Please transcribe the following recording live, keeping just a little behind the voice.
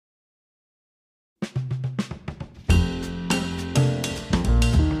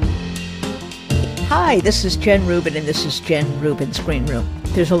Hi, this is Jen Rubin, and this is Jen Rubin's Green Room.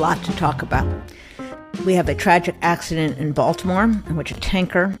 There's a lot to talk about. We have a tragic accident in Baltimore in which a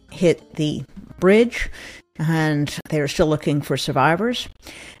tanker hit the bridge, and they are still looking for survivors.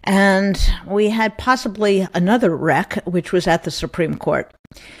 And we had possibly another wreck, which was at the Supreme Court.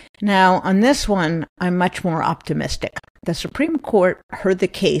 Now, on this one, I'm much more optimistic. The Supreme Court heard the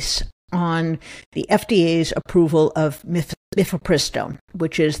case on the FDA's approval of mifepristone,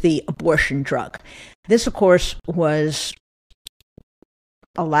 which is the abortion drug. This, of course, was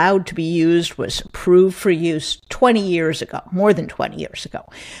allowed to be used, was approved for use 20 years ago, more than 20 years ago.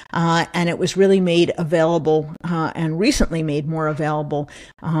 And it was really made available and recently made more available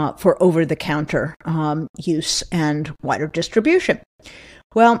for over-the-counter use and wider distribution.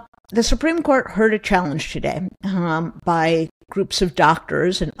 Well, the Supreme Court heard a challenge today by groups of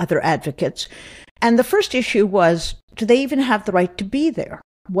doctors and other advocates. And the first issue was, do they even have the right to be there?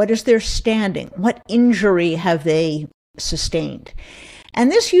 What is their standing? What injury have they sustained? And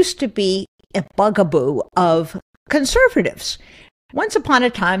this used to be a bugaboo of conservatives. Once upon a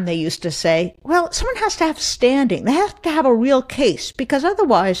time, they used to say, well, someone has to have standing. They have to have a real case, because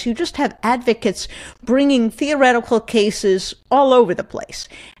otherwise you just have advocates bringing theoretical cases all over the place.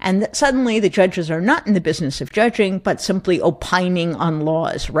 And suddenly the judges are not in the business of judging, but simply opining on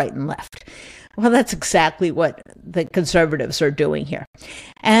laws right and left. Well, that's exactly what the conservatives are doing here.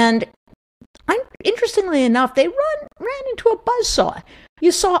 And interestingly enough, they ran into a buzzsaw.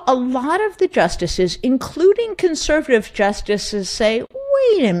 You saw a lot of the justices, including conservative justices, say,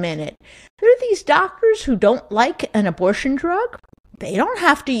 wait a minute, there are these doctors who don't like an abortion drug? They don't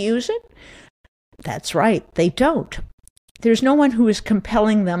have to use it? That's right, they don't. There's no one who is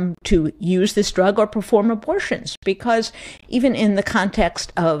compelling them to use this drug or perform abortions, because even in the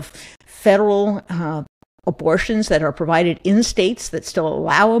context of federal abortions that are provided in states that still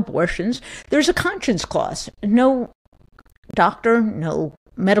allow abortions, there's a conscience clause. No doctor, no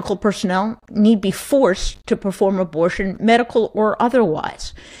medical personnel need be forced to perform abortion, medical or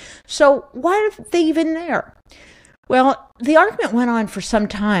otherwise. So why are they even there? Well, the argument went on for some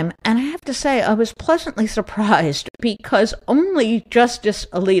time, and I have to say I was pleasantly surprised, because only Justice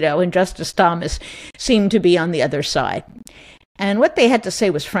Alito and Justice Thomas seemed to be on the other side. And what they had to say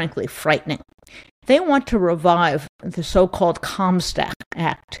was frankly frightening. They want to revive the so-called Comstock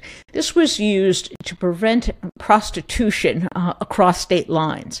Act. This was used to prevent prostitution across state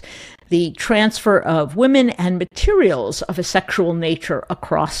lines, the transfer of women and materials of a sexual nature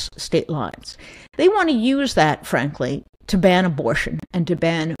across state lines. They want to use that, frankly, to ban abortion and to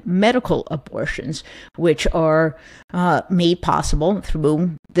ban medical abortions, which are made possible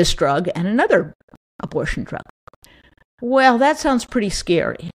through this drug and another abortion drug. Well, that sounds pretty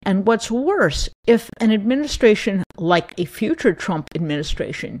scary. And what's worse, if an administration like a future Trump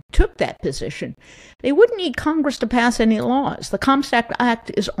administration took that position, they wouldn't need Congress to pass any laws. The Comstock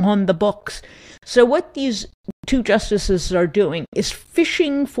Act is on the books. So what these two justices are doing is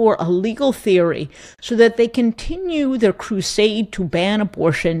fishing for a legal theory so that they continue their crusade to ban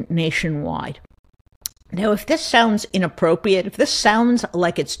abortion nationwide. Now, if this sounds inappropriate, if this sounds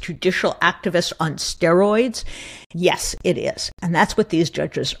like it's judicial activists on steroids, yes, it is. And that's what these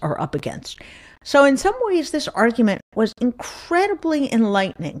judges are up against. So in some ways, this argument was incredibly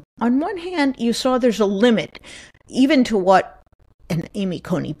enlightening. On one hand, you saw there's a limit, even to what an Amy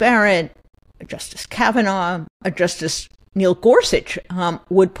Coney Barrett, a Justice Kavanaugh, a Justice Neil Gorsuch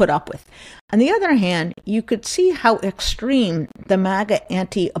would put up with. On the other hand, you could see how extreme the MAGA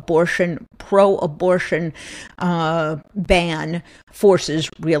anti-abortion, pro-abortion ban forces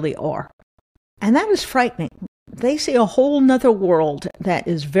really are. And that is frightening. They see a whole nother world that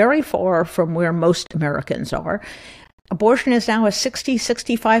is very far from where most Americans are. Abortion is now a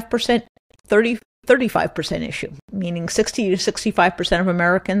 65%, 35% issue, meaning 60 to 65% of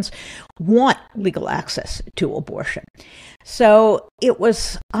Americans want legal access to abortion. So it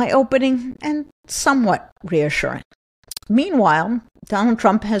was eye-opening and somewhat reassuring. Meanwhile, Donald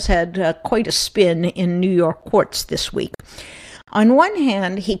Trump has had quite a spin in New York courts this week. On one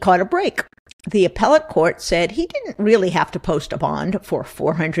hand, he caught a break. The appellate court said he didn't really have to post a bond for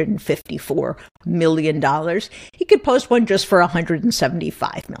 $454 million. He could post one just for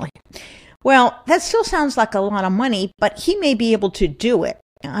 $175 million. Well, that still sounds like a lot of money, but he may be able to do it.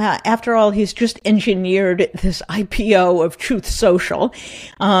 After all, he's just engineered this IPO of Truth Social.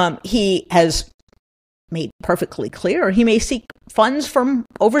 He has made perfectly clear he may seek funds from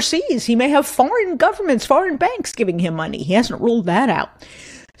overseas. He may have foreign governments, foreign banks giving him money. He hasn't ruled that out.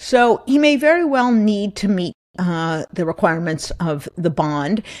 So he may very well need to meet the requirements of the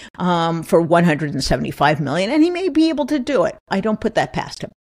bond for $175 million, and he may be able to do it. I don't put that past him.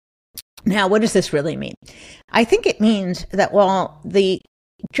 Now, what does this really mean? I think it means that while the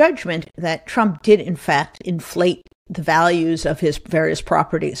judgment that Trump did, in fact, inflate the values of his various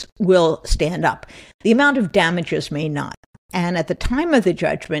properties will stand up, the amount of damages may not. And at the time of the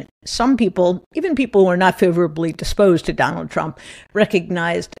judgment, some people, even people who are not favorably disposed to Donald Trump,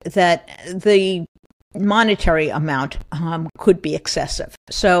 recognized that the monetary amount could be excessive.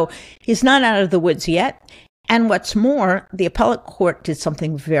 So he's not out of the woods yet. And what's more, the appellate court did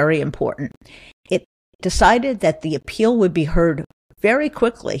something very important. It decided that the appeal would be heard very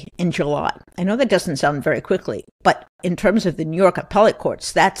quickly in July. I know that doesn't sound very quickly, but in terms of the New York appellate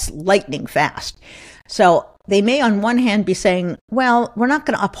courts, that's lightning fast. So they may on one hand be saying, well, we're not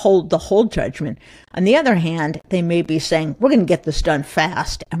going to uphold the whole judgment. On the other hand, they may be saying, we're going to get this done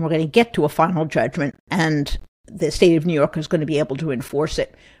fast and we're going to get to a final judgment and the state of New York is going to be able to enforce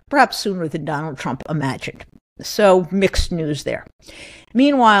it, perhaps sooner than Donald Trump imagined. So mixed news there.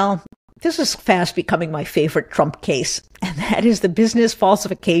 Meanwhile, this is fast becoming my favorite Trump case, and that is the business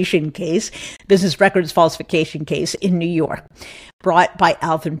records falsification case in New York, brought by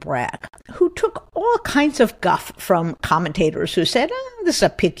Alvin Bragg, who took all kinds of guff from commentators who said, this is a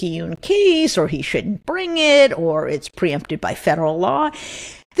picayune case, or he shouldn't bring it, or it's preempted by federal law.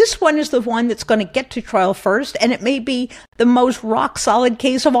 This one is the one that's going to get to trial first, and it may be the most rock-solid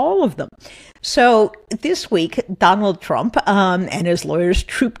case of all of them. So this week, Donald Trump and his lawyers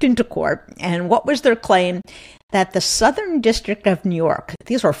trooped into court, and what was their claim? That the Southern District of New York,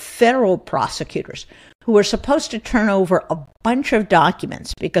 these are federal prosecutors, who were supposed to turn over a bunch of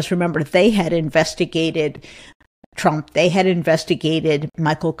documents, because remember, they had investigated Trump, they had investigated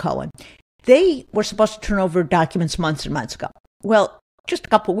Michael Cohen. They were supposed to turn over documents months and months ago. Well, just a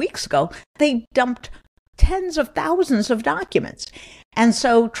couple weeks ago, they dumped tens of thousands of documents. And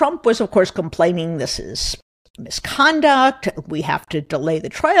so Trump was, of course, complaining this is misconduct. We have to delay the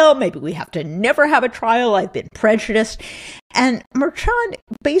trial. Maybe we have to never have a trial. I've been prejudiced. And Merchan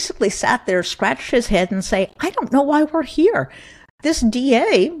basically sat there, scratched his head and say, I don't know why we're here. This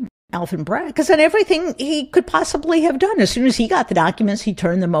DA, Alvin Bragg, has done everything he could possibly have done. As soon as he got the documents, he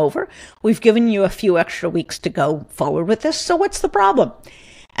turned them over. We've given you a few extra weeks to go forward with this. So what's the problem?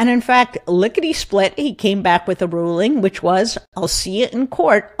 And in fact, lickety-split, he came back with a ruling, which was, I'll see you in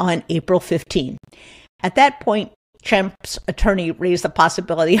court on April 15. At that point, Trump's attorney raised the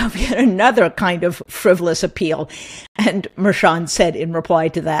possibility of yet another kind of frivolous appeal. And Merchan said in reply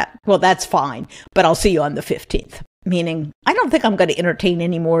to that, well, that's fine, but I'll see you on the 15th. Meaning, I don't think I'm going to entertain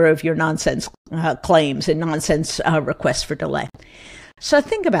any more of your nonsense claims and nonsense requests for delay. So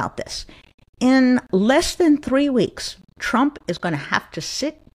think about this. In less than 3 weeks, Trump is going to have to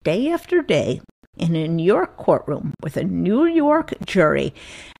sit day after day in a New York courtroom with a New York jury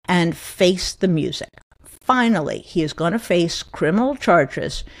and face the music. Finally, he is going to face criminal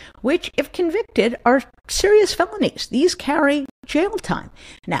charges, which, if convicted, are serious felonies. These carry jail time.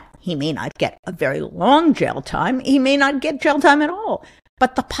 Now, he may not get a very long jail time. He may not get jail time at all.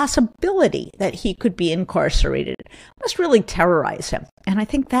 But the possibility that he could be incarcerated must really terrorize him. And I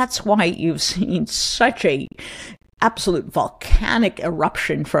think that's why you've seen such a absolute volcanic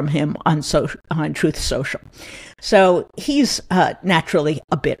eruption from him on Truth Social. So he's naturally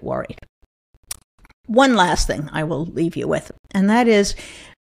a bit worried. One last thing I will leave you with, and that is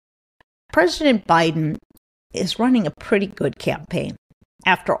President Biden is running a pretty good campaign.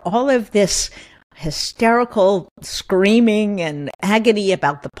 After all of this hysterical screaming and agony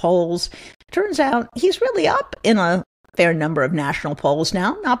about the polls, turns out he's really up in a fair number of national polls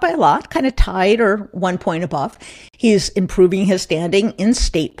now, not by a lot, kind of tied or 1 point above. He's improving his standing in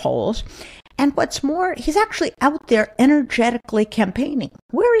state polls. And what's more, he's actually out there energetically campaigning.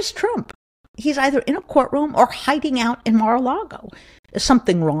 Where is Trump? He's either in a courtroom or hiding out in Mar-a-Lago. Is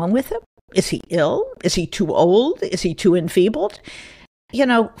something wrong with him? Is he ill? Is he too old? Is he too enfeebled? You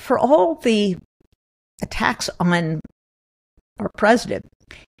know, for all the attacks on our president,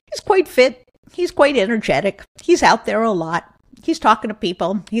 he's quite fit. He's quite energetic. He's out there a lot. He's talking to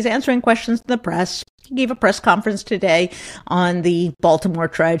people. He's answering questions in the press. He gave a press conference today on the Baltimore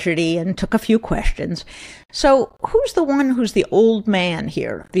tragedy and took a few questions. So who's the old man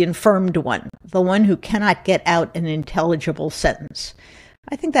here, the infirmed one, the one who cannot get out an intelligible sentence?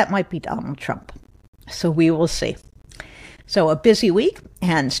 I think that might be Donald Trump. So we will see. So a busy week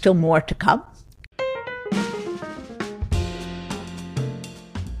and still more to come.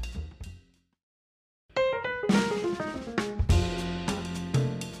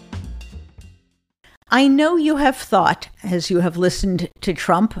 I know you have thought, as you have listened to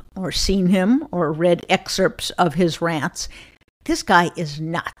Trump or seen him or read excerpts of his rants, this guy is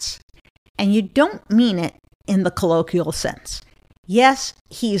nuts. And you don't mean it in the colloquial sense. Yes,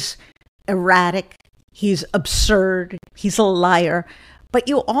 he's erratic, he's absurd, he's a liar. But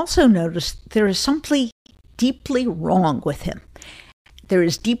you also notice there is something deeply wrong with him. There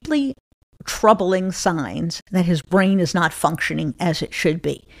is deeply troubling signs that his brain is not functioning as it should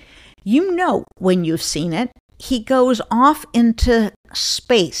be. You know when you've seen it. He goes off into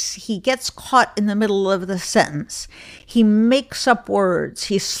space. He gets caught in the middle of the sentence. He makes up words.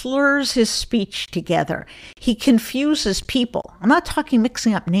 He slurs his speech together. He confuses people. I'm not talking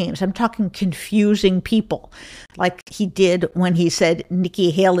mixing up names. I'm talking confusing people, like he did when he said Nikki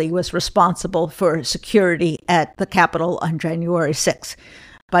Haley was responsible for security at the Capitol on January 6th.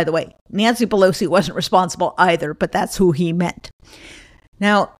 By the way, Nancy Pelosi wasn't responsible either, but that's who he meant.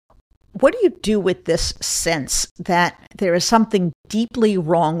 Now, what do you do with this sense that there is something deeply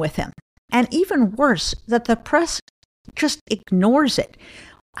wrong with him? And even worse, that the press just ignores it.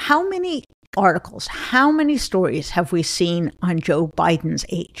 How many articles, how many stories have we seen on Joe Biden's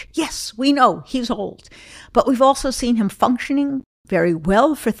age? Yes, we know he's old, but we've also seen him functioning very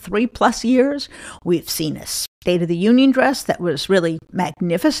well for 3+ years. We've seen a State of the Union address that was really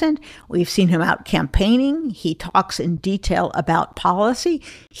magnificent. We've seen him out campaigning. He talks in detail about policy.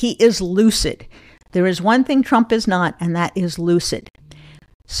 He is lucid. There is one thing Trump is not, and that is lucid.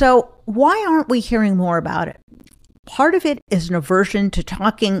 So why aren't we hearing more about it? Part of it is an aversion to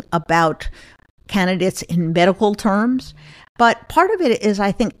talking about candidates in medical terms, but part of it is,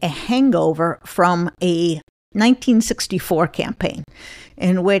 I think, a hangover from a 1964 campaign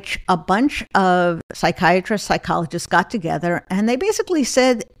in which a bunch of psychiatrists, psychologists got together and they basically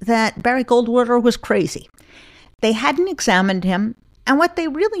said that Barry Goldwater was crazy. They hadn't examined him, and what they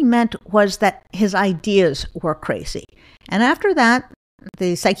really meant was that his ideas were crazy. And after that,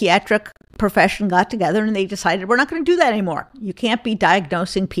 the psychiatric profession got together and they decided, we're not going to do that anymore. You can't be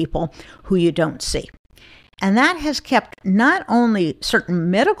diagnosing people who you don't see. And that has kept not only certain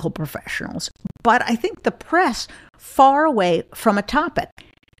medical professionals, but I think the press far away from a topic.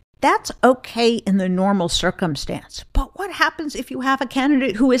 That's okay in the normal circumstance. But what happens if you have a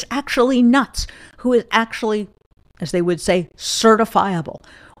candidate who is actually nuts, who is actually, as they would say, certifiable?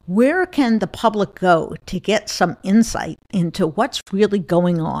 Where can the public go to get some insight into what's really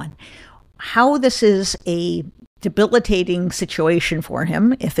going on? How this is a debilitating situation for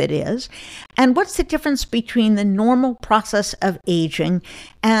him, if it is, and what's the difference between the normal process of aging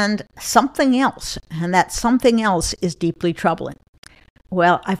and something else, and that something else is deeply troubling.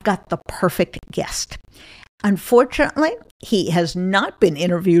 Well, I've got the perfect guest. Unfortunately, he has not been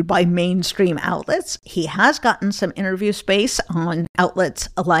interviewed by mainstream outlets. He has gotten some interview space on outlets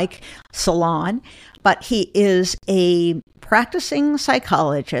like Salon, but he is a practicing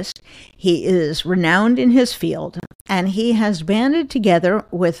psychologist. He is renowned in his field, and he has banded together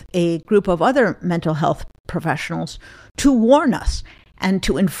with a group of other mental health professionals to warn us and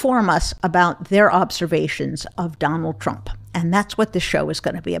to inform us about their observations of Donald Trump. And that's what this show is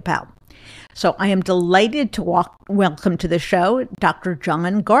going to be about. So I am delighted to welcome to the show Dr.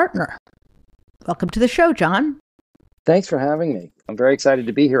 John Gartner. Welcome to the show, John. Thanks for having me. I'm very excited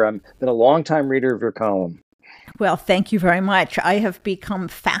to be here. I've been a longtime reader of your column. Well, thank you very much. I have become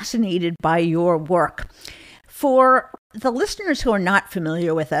fascinated by your work. For the listeners who are not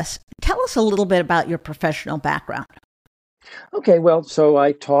familiar with us, tell us a little bit about your professional background. Okay, well, so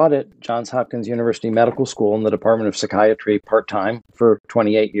I taught at Johns Hopkins University Medical School in the Department of Psychiatry part-time for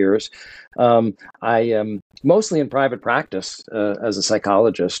 28 years. I am mostly in private practice as a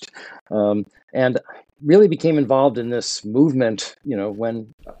psychologist, and really became involved in this movement,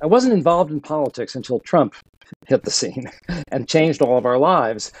 when I wasn't involved in politics until Trump hit the scene and changed all of our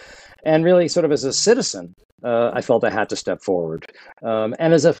lives. And really sort of as a citizen, I felt I had to step forward. And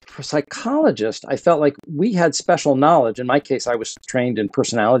as a psychologist, I felt like we had special knowledge. In my case, I was trained in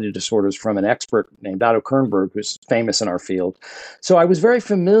personality disorders from an expert named Otto Kernberg, who's famous in our field. So I was very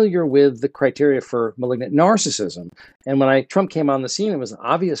familiar with the criteria for malignant narcissism. And when Trump came on the scene, it was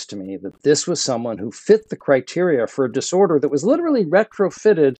obvious to me that this was someone who fit the criteria for a disorder that was literally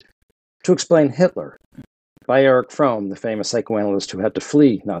retrofitted to explain Hitler. By Erich Fromm, the famous psychoanalyst who had to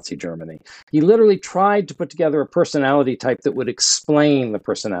flee Nazi Germany. He literally tried to put together a personality type that would explain the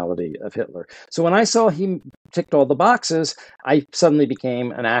personality of Hitler. So when I saw he ticked all the boxes, I suddenly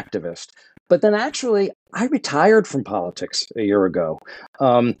became an activist. But then actually, I retired from politics a year ago.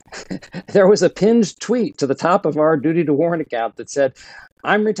 There was a pinned tweet to the top of our Duty to Warn account that said,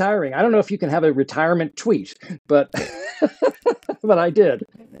 I'm retiring. I don't know if you can have a retirement tweet, but but I did.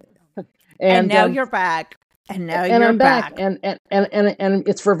 And now you're back. And now And you're I'm back, back. and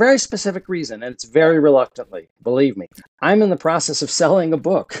it's for a very specific reason, and it's very reluctantly, believe me. I'm in the process of selling a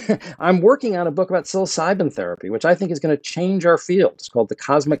book. I'm working on a book about psilocybin therapy, which I think is going to change our field. It's called The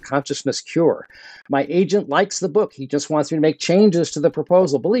Cosmic Consciousness Cure. My agent likes the book. He just wants me to make changes to the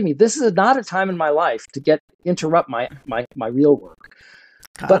proposal. Believe me, this is not a time in my life to interrupt my real work.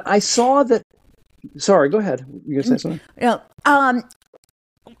 But I saw that. Sorry, go ahead. You gonna say something?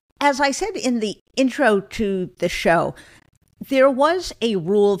 As I said in the intro to the show, there was a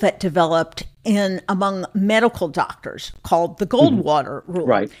rule that developed among medical doctors called the Goldwater Rule.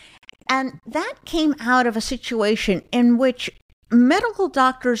 Right. And that came out of a situation in which medical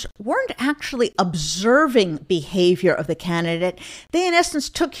doctors weren't actually observing behavior of the candidate. They, in essence,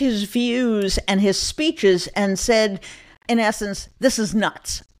 took his views and his speeches and said, in essence, this is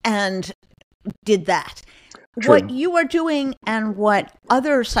nuts, and did that. True. What you are doing and what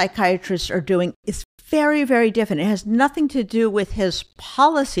other psychiatrists are doing is very, very different. It has nothing to do with his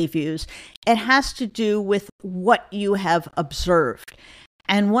policy views. It has to do with what you have observed.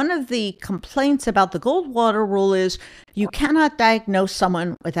 And one of the complaints about the Goldwater Rule is you cannot diagnose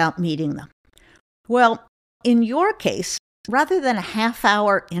someone without meeting them. Well, in your case, rather than a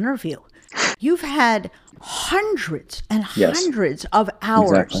half-hour interview, you've had hundreds and hundreds of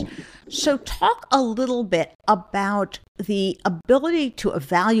hours. Exactly. So talk a little bit about the ability to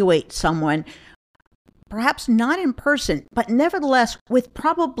evaluate someone, perhaps not in person, but nevertheless with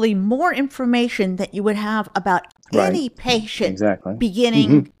probably more information that you would have about any patient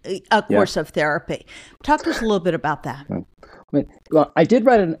beginning a course of therapy. Talk to us a little bit about that. Well, I did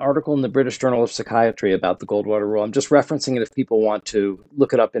write an article in the British Journal of Psychiatry about the Goldwater Rule. I'm just referencing it if people want to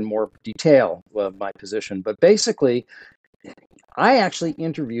look it up in more detail, my position. But basically, I actually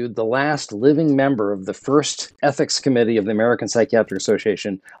interviewed the last living member of the first ethics committee of the American Psychiatric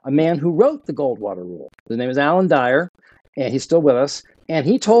Association, a man who wrote the Goldwater Rule. His name is Alan Dyer, and he's still with us. And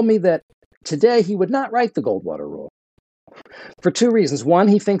he told me that today he would not write the Goldwater Rule for two reasons. One,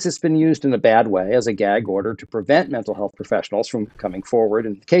 he thinks it's been used in a bad way as a gag order to prevent mental health professionals from coming forward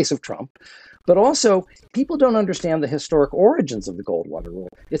in the case of Trump. But also, people don't understand the historic origins of the Goldwater Rule.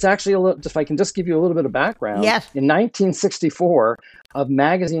 It's actually, if I can just give you a little bit of background. Yes. In 1964, a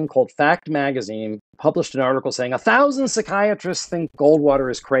magazine called Fact Magazine published an article saying 1,000 psychiatrists think Goldwater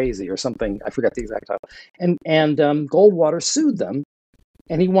is crazy or something. I forgot the exact title. And Goldwater sued them,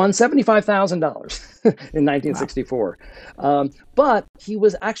 and he won $75,000 in 1964. Wow. But he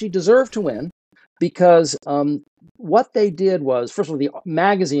was actually deserved to win because what they did was, first of all, the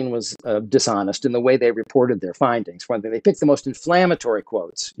magazine was dishonest in the way they reported their findings. For one thing, they picked the most inflammatory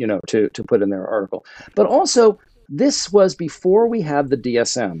quotes, to put in their article. But also, this was before we had the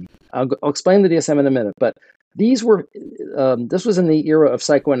DSM. I'll explain the DSM in a minute, but this was in the era of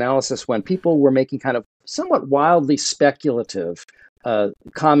psychoanalysis when people were making kind of somewhat wildly speculative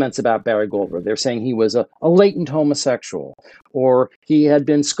comments about Barry Goldwater. They're saying he was a latent homosexual, or he had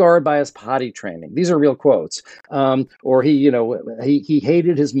been scarred by his potty training. These are real quotes. Or he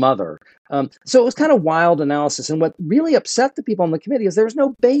hated his mother. So it was kind of wild analysis. And what really upset the people on the committee is there was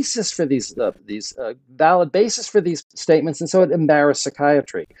no basis for these valid basis for these statements, and so it embarrassed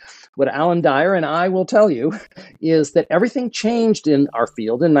psychiatry. What Alan Dyer and I will tell you is that everything changed in our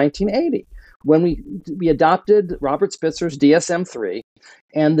field in 1980. When we adopted Robert Spitzer's DSM-3,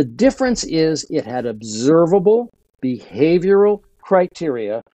 and the difference is it had observable behavioral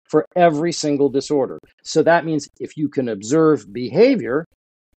criteria for every single disorder. So that means if you can observe behavior,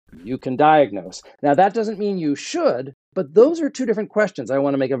 you can diagnose. Now, that doesn't mean you should, but those are two different questions. I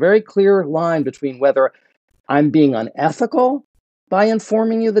want to make a very clear line between whether I'm being unethical by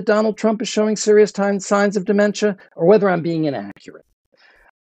informing you that Donald Trump is showing serious signs of dementia, or whether I'm being inaccurate.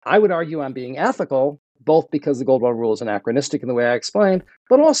 I would argue I'm being ethical, both because the Goldwater Rule is anachronistic in the way I explained,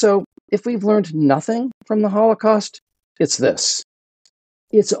 but also if we've learned nothing from the Holocaust, it's this.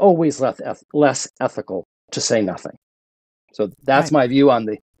 It's always less ethical to say nothing. So that's my view on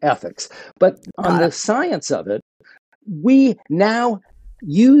the ethics. But on the science of it, we now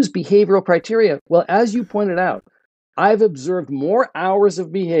use behavioral criteria. Well, as you pointed out, I've observed more hours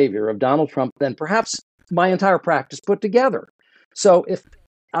of behavior of Donald Trump than perhaps my entire practice put together. So if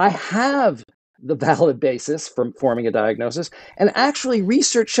I have the valid basis for forming a diagnosis, and actually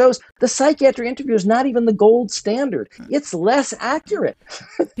research shows the psychiatric interview is not even the gold standard. It's less accurate.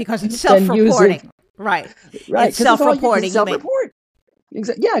 Because it's self-reporting. Right. It's self-reporting. Self-report.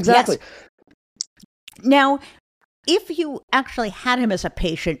 Yeah, exactly. Yes. Now, if you actually had him as a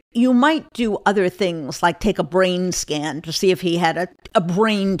patient, you might do other things like take a brain scan to see if he had a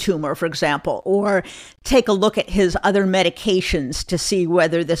brain tumor, for example, or take a look at his other medications to see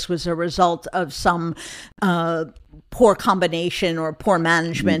whether this was a result of some poor combination or poor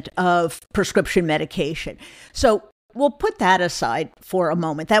management of prescription medication. So we'll put that aside for a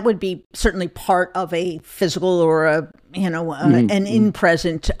moment. That would be certainly part of a physical or an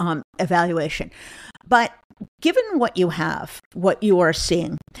in-present evaluation. But given what you have, what you are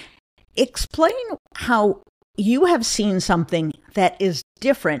seeing, explain how you have seen something that is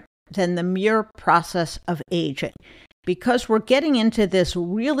different than the mere process of aging. Because we're getting into this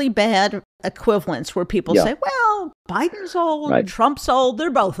really bad equivalence where people say, well, Biden's old, Trump's old,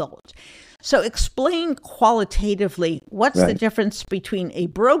 they're both old. So explain qualitatively what's the difference between a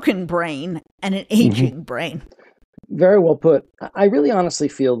broken brain and an aging brain. Very well put. I really honestly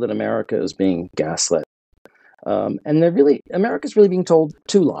feel that America is being gaslit. And America's really being told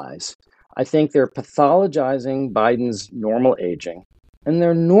two lies. I think they're pathologizing Biden's normal aging, and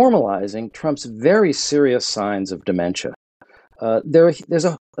they're normalizing Trump's very serious signs of dementia. There's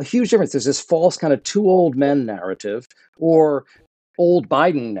a huge difference. There's this false kind of two old men narrative, or old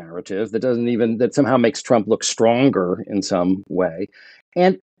Biden narrative that somehow makes Trump look stronger in some way.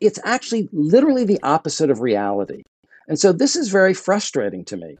 And it's actually literally the opposite of reality. And so this is very frustrating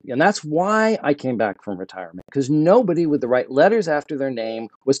to me. And that's why I came back from retirement, because nobody with the right letters after their name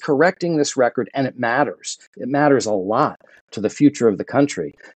was correcting this record. And it matters. It matters a lot to the future of the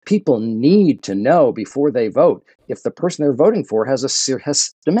country. People need to know before they vote if the person they're voting for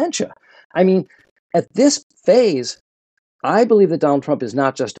has dementia. I mean, at this phase, I believe that Donald Trump is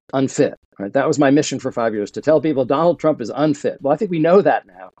not just unfit. Right? That was my mission for 5 years, to tell people Donald Trump is unfit. Well, I think we know that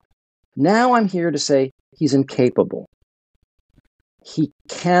now. Now I'm here to say he's incapable. He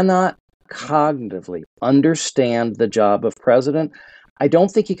cannot cognitively understand the job of president. I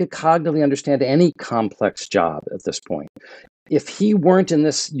don't think he could cognitively understand any complex job at this point. If he weren't in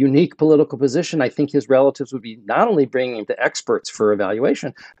this unique political position, I think his relatives would be not only bringing him to experts for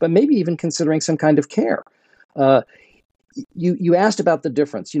evaluation, but maybe even considering some kind of care. You asked about the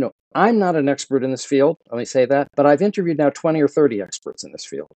difference. I'm not an expert in this field, let me say that, but I've interviewed now 20 or 30 experts in this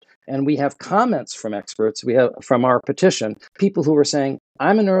field. And we have comments from experts. We have from our petition, people who are saying,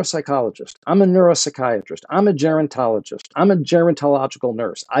 I'm a neuropsychologist, I'm a neuropsychiatrist, I'm a gerontologist, I'm a gerontological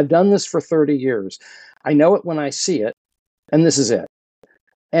nurse. I've done this for 30 years. I know it when I see it, and this is it.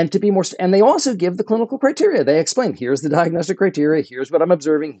 And and they also give the clinical criteria. They explain, here's the diagnostic criteria, here's what I'm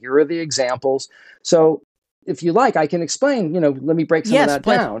observing, here are the examples. So if you like, I can explain, let me break some of that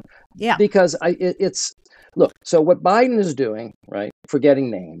down. Yeah. Because look, so what Biden is doing, right,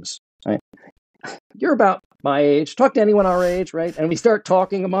 forgetting names, right? You're about my age, talk to anyone our age, right? And we start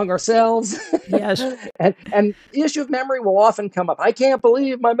talking among ourselves. Yes. and the issue of memory will often come up. I can't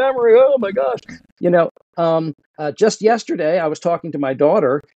believe my memory. Oh my gosh. Just yesterday, I was talking to my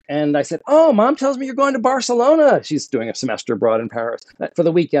daughter and I said, oh, Mom tells me you're going to Barcelona. She's doing a semester abroad in Paris for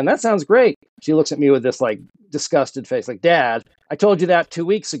the weekend. That sounds great. She looks at me with this disgusted face, like, Dad, I told you that 2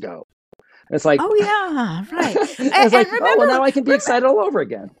 weeks ago. It's like, oh yeah, right. It's like, remember, well, now I can be excited all over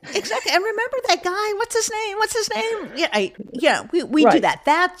again. Exactly. And remember that guy? What's his name? Yeah, we do that.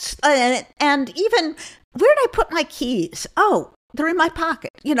 That's and even, where did I put my keys? Oh, they're in my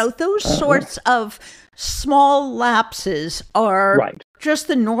pocket. Those sorts of small lapses are just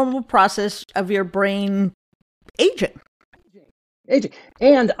the normal process of your brain aging.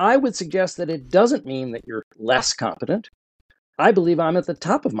 And I would suggest that it doesn't mean that you're less competent. I believe I'm at the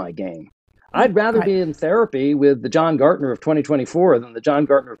top of my game. I'd rather be in therapy with the John Gartner of 2024 than the John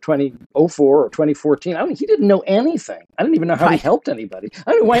Gartner of 2004 or 2014. He didn't know anything. I didn't even know how he helped anybody.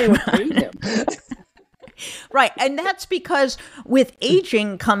 I don't know why anyone paid him. Right. And that's because with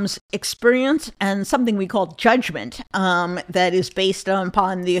aging comes experience and something we call judgment, that is based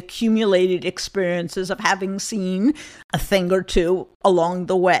upon the accumulated experiences of having seen a thing or two along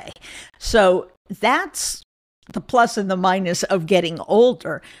the way. So that's the plus and the minus of getting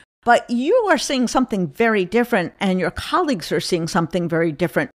older. But you are seeing something very different, and your colleagues are seeing something very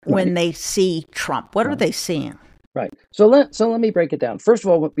different when they see Trump. What are they seeing? Right. So let me break it down. First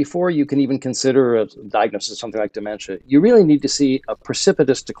of all, before you can even consider a diagnosis of something like dementia, you really need to see a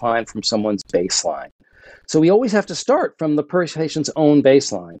precipitous decline from someone's baseline. So we always have to start from the patient's own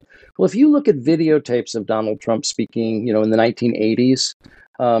baseline. Well, if you look at videotapes of Donald Trump speaking, in the 1980s,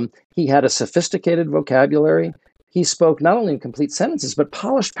 he had a sophisticated vocabulary. He spoke not only in complete sentences, but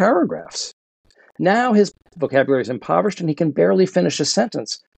polished paragraphs. Now his vocabulary is impoverished and he can barely finish a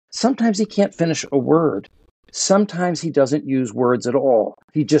sentence. Sometimes he can't finish a word. Sometimes he doesn't use words at all.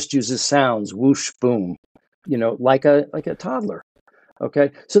 He just uses sounds, whoosh, boom. like a toddler.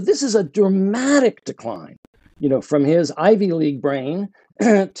 Okay, so this is a dramatic decline, from his Ivy League brain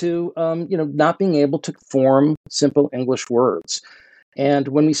to not being able to form simple English words. And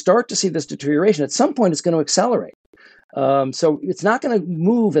when we start to see this deterioration, at some point it's going to accelerate. So it's not going to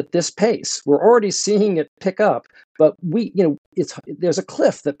move at this pace. We're already seeing it pick up, but there's a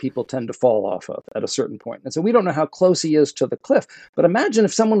cliff that people tend to fall off of at a certain point. And so we don't know how close he is to the cliff. But imagine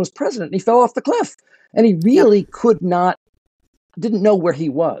if someone was president and he fell off the cliff and he really didn't know where he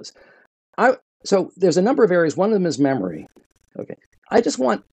was. So there's a number of areas. One of them is memory. Okay. I just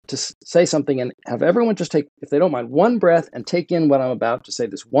want to say something and have everyone just take, if they don't mind, one breath and take in what I'm about to say.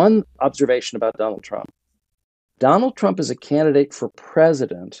 This one observation about Donald Trump. Donald Trump is a candidate for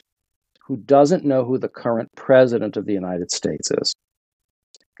president who doesn't know who the current president of the United States is.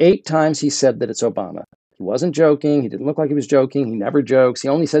 8 times he said that it's Obama. He wasn't joking. He didn't look like he was joking. He never jokes. He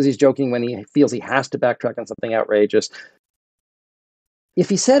only says he's joking when he feels he has to backtrack on something outrageous. If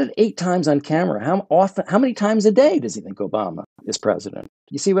he said it 8 times on camera, how many times a day does he think Obama is president?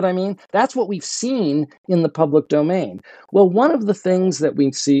 You see what I mean? That's what we've seen in the public domain. Well, one of the things that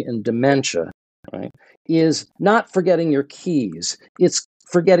we see in dementia, right, is not forgetting your keys. It's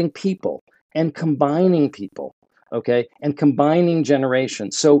forgetting people and combining people, okay, and combining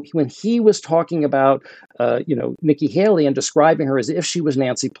generations. So when he was talking about, Nikki Haley and describing her as if she was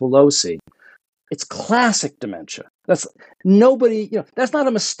Nancy Pelosi, it's classic dementia. That's not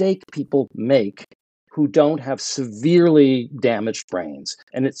a mistake people make who don't have severely damaged brains,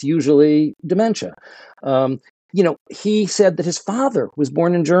 and it's usually dementia. He said that his father was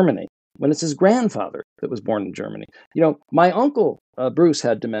born in Germany when it's his grandfather that was born in Germany. My uncle, Bruce,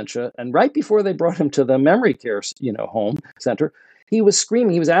 had dementia, and right before they brought him to the memory care, home center, he was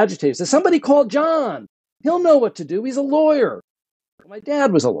screaming, he was agitated. He said, "Somebody call John. He'll know what to do. He's a lawyer." My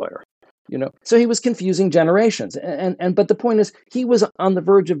dad was a lawyer, so he was confusing generations. But the point is, he was on the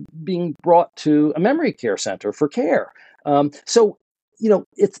verge of being brought to a memory care center for care.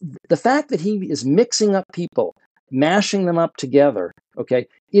 It's the fact that he is mixing up people, mashing them up together, okay,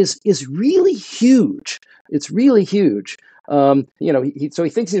 is really huge. It's really huge. So he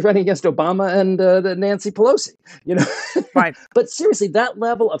thinks he's running against Obama and Nancy Pelosi, Right. But seriously, that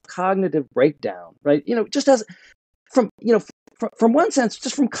level of cognitive breakdown, right? Just as from one sense,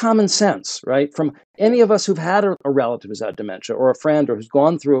 just from common sense, right? From any of us who've had a relative who's had dementia or a friend or who's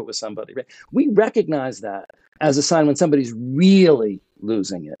gone through it with somebody, right? We recognize that as a sign when somebody's really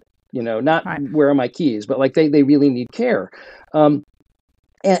losing it, not right. Where are my keys, but like they really need care.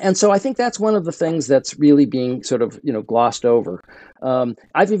 And so I think that's one of the things that's really being sort of, glossed over.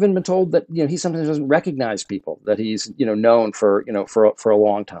 I've even been told that, he sometimes doesn't recognize people that he's, known for, for a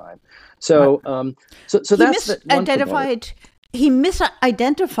long time. So, so that's the one component. He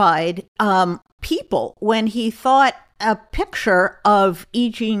misidentified people when he thought a picture of E.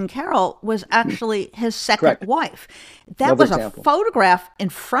 Jean Carroll was actually his second Correct. Wife. That Another was example. A photograph in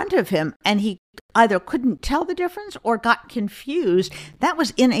front of him, and he either couldn't tell the difference or got confused. That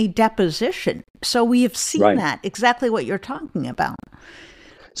was in a deposition. So we have seen Right. that, exactly what you're talking about.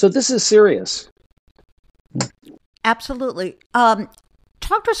 So this is serious. Absolutely.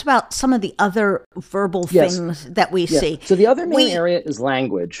 Talk to us about some of the other verbal things that we see. So the other main area is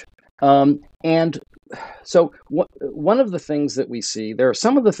language. And so one of the things that we see, there are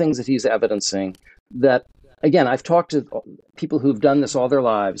some of the things that he's evidencing that, again, I've talked to people who've done this all their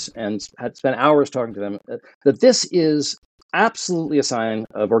lives and had spent hours talking to them, that this is absolutely a sign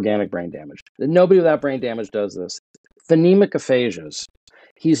of organic brain damage. That nobody without brain damage does this. Phonemic aphasias.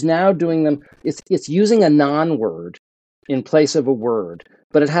 He's now doing them. It's using a non-word in place of a word,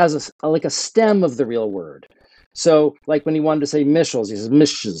 but it has like a stem of the real word. So like when he wanted to say Michels, he says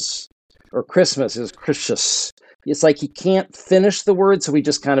Mishes, or Christmas is Christus. It's like he can't finish the word, so he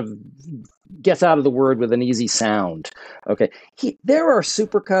just kind of gets out of the word with an easy sound. Okay, there are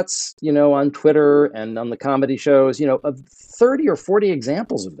supercuts, on Twitter and on the comedy shows, of 30 or 40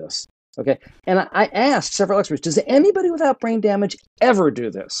 examples of this. Okay, and I asked several experts, does anybody without brain damage ever do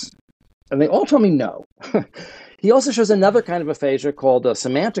this? And they all told me no. He also shows another kind of aphasia called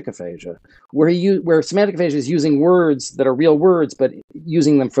semantic aphasia, where semantic aphasia is using words that are real words, but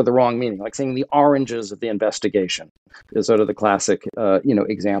using them for the wrong meaning, like saying the oranges of the investigation is sort of the classic,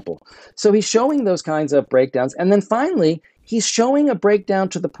 example. So he's showing those kinds of breakdowns. And then finally, he's showing a breakdown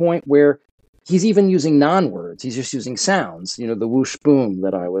to the point where he's even using non-words. He's just using sounds, the whoosh boom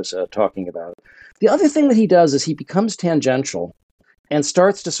that I was talking about. The other thing that he does is he becomes tangential and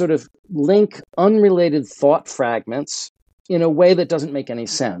starts to sort of link unrelated thought fragments in a way that doesn't make any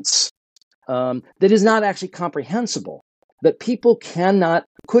sense, that is not actually comprehensible, that people cannot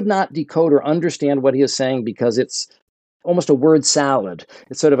could not decode or understand what he is saying because it's almost a word salad.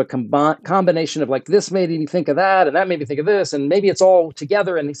 It's sort of a combination of like, this made me think of that, and that made me think of this, and maybe it's all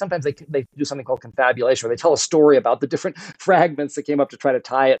together. And sometimes they do something called confabulation, where they tell a story about the different fragments that came up to try to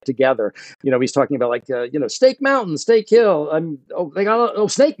tie it together. He's talking about like, Snake Mountain, Snake Hill. They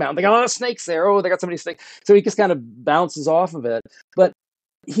got Snake Mountain. They got a lot of snakes there. Oh, they got so many snakes. So he just kind of bounces off of it. But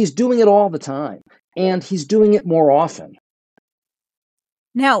he's doing it all the time, and he's doing it more often.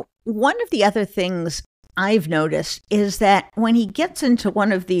 Now, one of the other things I've noticed is that when he gets into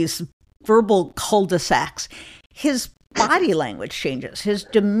one of these verbal cul-de-sacs, his body language changes, his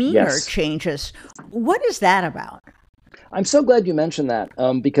demeanor changes. What is that about? I'm so glad you mentioned that,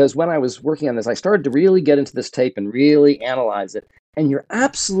 because when I was working on this, I started to really get into this tape and really analyze it. And you're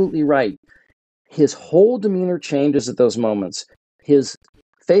absolutely right. His whole demeanor changes at those moments. His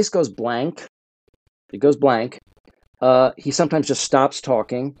face goes blank. It goes blank. He sometimes just stops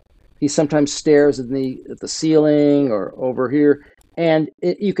talking. He sometimes stares at the ceiling or over here, and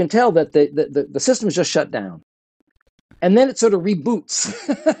you can tell that the system's just shut down. And then it sort of reboots,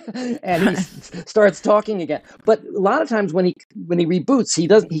 and he starts talking again. But a lot of times when he reboots,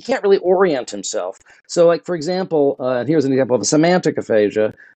 he can't really orient himself. So, like for example, here's an example of a semantic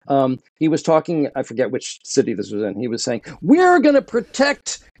aphasia. He was talking, I forget which city this was in. He was saying, "We're going to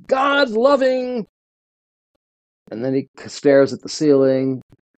protect God-loving," and then he stares at the ceiling.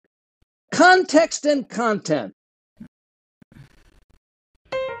 Context and content.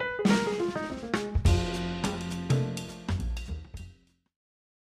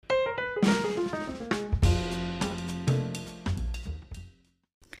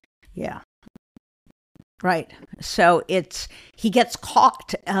 Yeah. Right. So he gets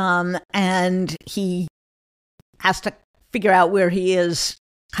caught, and he has to figure out where he is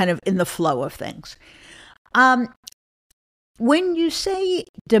kind of in the flow of things. When you say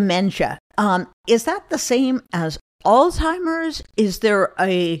dementia, is that the same as Alzheimer's? Is there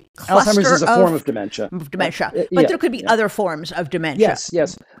a cluster Alzheimer's is a form of dementia. But there could be other forms of dementia.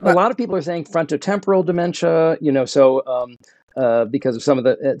 Yes. A lot of people are saying frontotemporal dementia, because of some of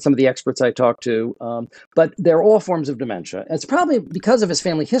the experts I talked to. But they're all forms of dementia. It's probably because of his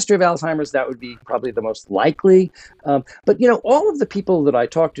family history of Alzheimer's, that would be probably the most likely. But all of the people that I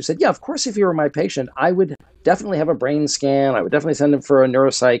talked to said, yeah, of course, if you were my patient, I would definitely have a brain scan. I would definitely send him for a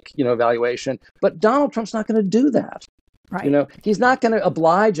neuropsych, evaluation. But Donald Trump's not going to do that. Right. He's not going to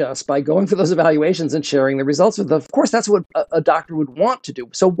oblige us by going for those evaluations and sharing the results with us. Of course, that's what a doctor would want to do.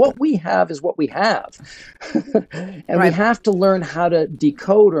 So what we have is what we have. And we have to learn how to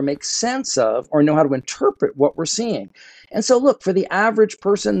decode or make sense of or know how to interpret what we're seeing. And so, look, for the average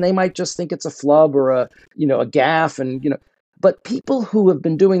person, they might just think it's a flub or a gaffe. And, but people who have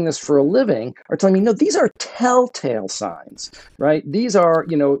been doing this for a living are telling me, no, these are telltale signs, right? These are,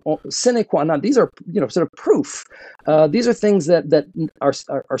 sine qua non. These are, sort of proof. These are things that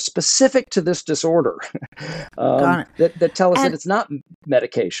are specific to this disorder that tell us that it's not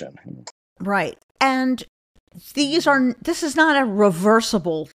medication. Right. And this is not a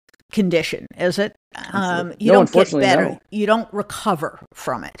reversible condition, is it? You don't get better. No. You don't recover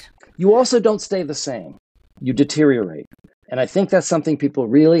from it. You also don't stay the same. You deteriorate. And I think that's something people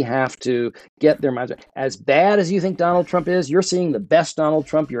really have to get their minds around. As bad as you think Donald Trump is, you're seeing the best Donald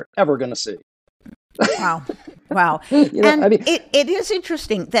Trump you're ever going to see. Wow. It is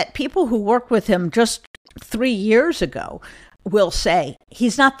interesting that people who worked with him just 3 years ago will say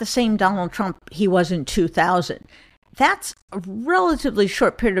he's not the same Donald Trump he was in 2000. That's a relatively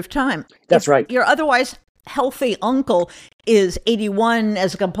short period of time. That's right. Your otherwise healthy uncle is 81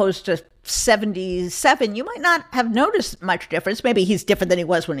 as opposed to 77, you might not have noticed much difference. Maybe he's different than he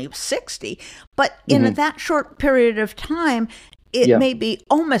was when he was 60, but in that short period of time, it may be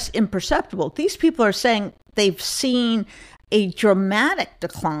almost imperceptible. These people are saying they've seen a dramatic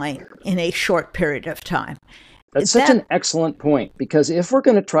decline in a short period of time. That's such an excellent point, because if we're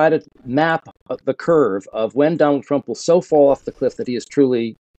going to try to map the curve of when Donald Trump will so fall off the cliff that he is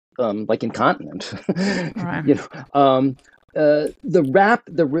truly incontinent, right.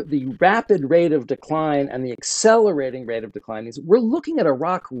 The rapid rate of decline and the accelerating rate of decline is we're looking at a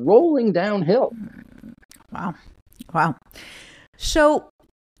rock rolling downhill. Wow. So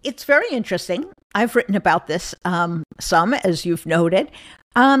it's very interesting. I've written about this some, as you've noted.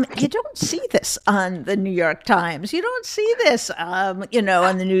 You don't see this on the New York Times. You don't see this, on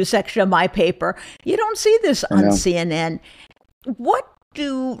the news section of my paper. You don't see this on CNN. What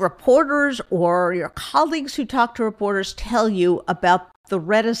do reporters or your colleagues who talk to reporters tell you about the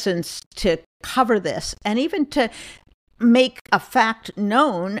reticence to cover this and even to make a fact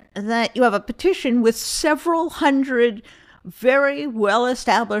known that you have a petition with several hundred very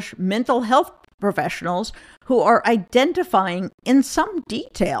well-established mental health professionals who are identifying in some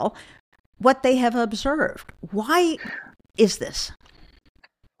detail what they have observed. Why is this?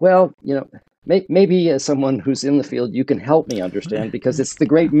 Well, maybe as someone who's in the field, you can help me understand, because it's the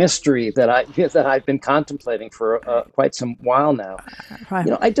great mystery that I've been contemplating for quite some while now. Right.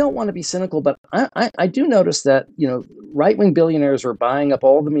 I don't want to be cynical, but I do notice that right-wing billionaires are buying up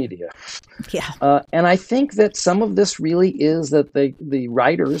all the media. Yeah. And I think that some of this really is that the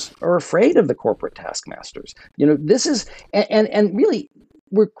writers are afraid of the corporate taskmasters. This is and really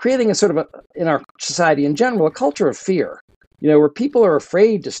we're creating a sort of in our society in general a culture of fear. Where people are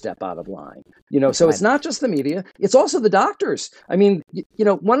afraid to step out of line. So it's not just the media, it's also the doctors. I mean,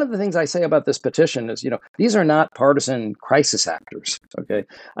 one of the things I say about this petition is, these are not partisan crisis actors. Okay.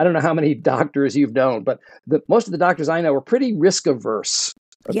 I don't know how many doctors you've known, but most of the doctors I know are pretty risk averse.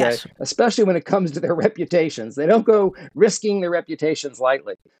 Okay. Yes. Especially when it comes to their reputations. They don't go risking their reputations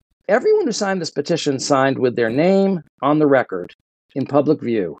lightly. Everyone who signed this petition signed with their name on the record in public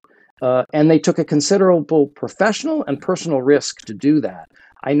view. And they took a considerable professional and personal risk to do that.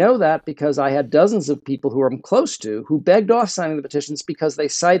 I know that because I had dozens of people who I'm close to who begged off signing the petitions because they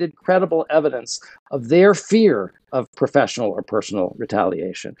cited credible evidence of their fear of professional or personal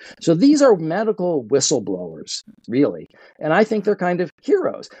retaliation. So these are medical whistleblowers, really. And I think they're kind of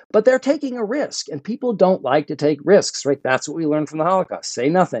heroes, but they're taking a risk, and people don't like to take risks, right? That's what we learned from the Holocaust. Say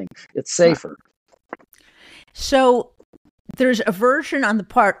nothing. It's safer. So there's a version on the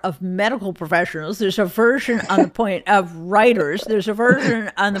part of medical professionals. There's a version on the point of writers. There's a version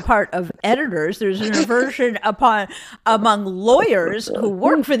on the part of editors. There's a version among lawyers who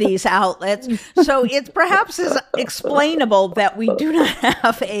work for these outlets. So it's perhaps is explainable that we do not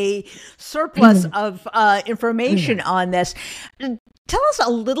have a surplus of information on this. Tell us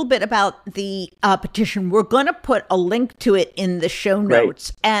a little bit about the petition. We're going to put a link to it in the show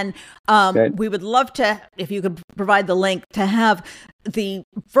notes. Right. And we would love to, if you could provide the link, to have the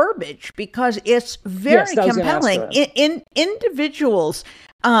verbiage, because it's very compelling. In individuals,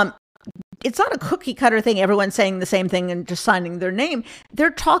 it's not a cookie cutter thing, everyone's saying the same thing and just signing their name.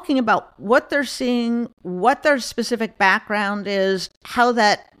 They're talking about what they're seeing, what their specific background is, how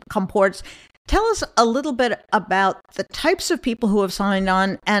that comports. Tell us a little bit about the types of people who have signed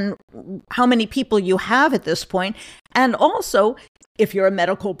on and how many people you have at this point. And also, if you're a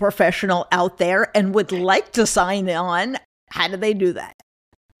medical professional out there and would like to sign on, how do they do that?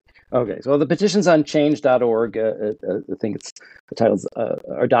 Okay, so the petition's on change.org. I think the title's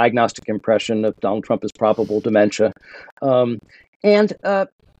Our Diagnostic Impression of Donald Trump as Probable Dementia. I'm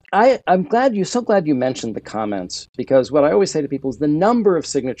so glad you mentioned the comments, because what I always say to people is the number of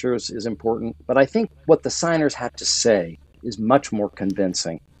signatures is important, but I think what the signers had to say is much more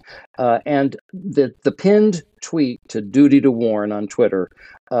convincing. And the pinned tweet to Duty to Warn on Twitter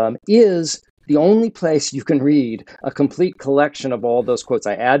is the only place you can read a complete collection of all those quotes.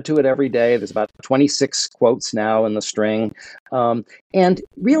 I add to it every day. There's about 26 quotes now in the string. And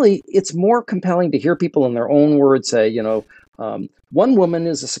really, it's more compelling to hear people in their own words say, one woman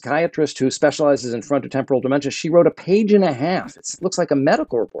is a psychiatrist who specializes in frontotemporal dementia. She wrote a page and a half. It looks like a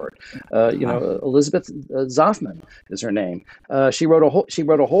medical report. Elizabeth Zoffman is her name. She wrote a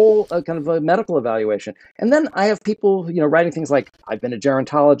whole kind of a medical evaluation. And then I have people, writing things like, I've been a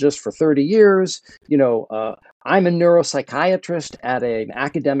gerontologist for 30 years. I'm a neuropsychiatrist at an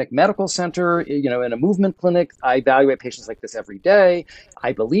academic medical center, in a movement clinic. I evaluate patients like this every day.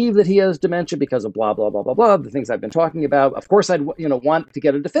 I believe that he has dementia because of blah, blah, blah, blah, blah, the things I've been talking about. Of course, I'd want to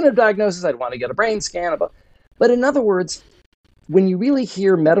get a definitive diagnosis. I'd want to get a brain scan. But in other words, when you really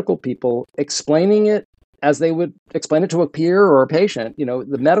hear medical people explaining it as they would explain it to a peer or a patient,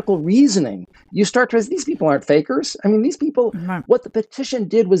 the medical reasoning, you start to realize these people aren't fakers. I mean, these people, what the petition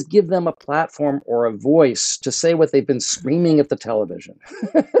did was give them a platform or a voice to say what they've been screaming at the television.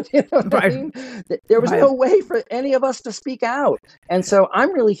 I mean? There was no way for any of us to speak out. And so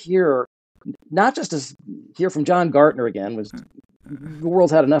I'm really here, not just to hear from John Gartner again, the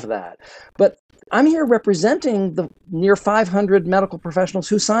world's had enough of that, but I'm here representing the near 500 medical professionals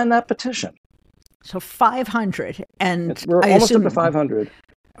who signed that petition. So 500, and we're almost up to 500.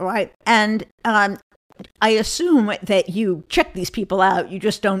 Right, and I assume that you check these people out. You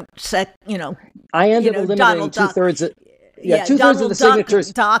just don't set, I end up eliminating two-thirds. Two-thirds of the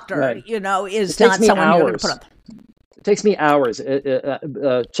signatures. Doctor, right. is not someone you're going to put up. takes me hours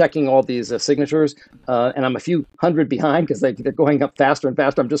checking all these signatures, and I'm a few hundred behind because they're going up faster and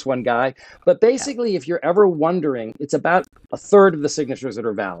faster. I'm just one guy. But basically, if you're ever wondering, it's about a third of the signatures that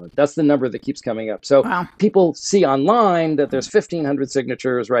are valid. That's the number that keeps coming up. So people see online that there's 1,500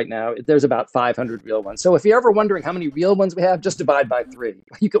 signatures right now. There's about 500 real ones. So if you're ever wondering how many real ones we have, just divide by 3.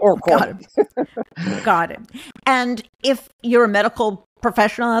 You can, or quarter. Got it. And if you're a medical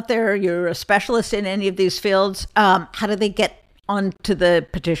professional out there, you're a specialist in any of these fields, how do they get onto the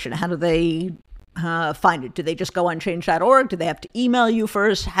petition? How do they find it? Do they just go on change.org? Do they have to email you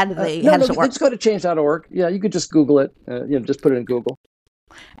first? How do they? How does it work? Just go to change.org. Yeah, you could just Google it. Just put it in Google.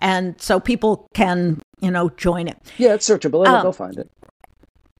 And so people can, join it. Yeah, it's searchable. They'll find it.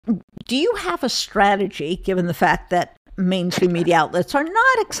 Do you have a strategy, given the fact that mainstream media outlets are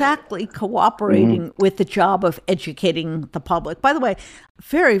not exactly cooperating with the job of educating the public? By the way,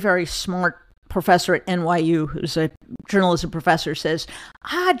 very, very smart professor at NYU, who's a journalism professor, says,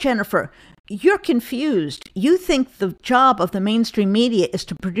 Jennifer, you're confused. You think the job of the mainstream media is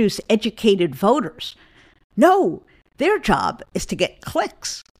to produce educated voters. No, their job is to get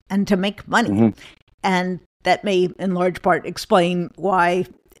clicks and to make money. And that may, in large part, explain why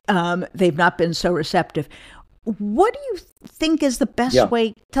they've not been so receptive. What do you think is the best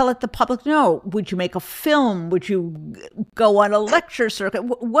way to let the public know? Would you make a film? Would you go on a lecture circuit?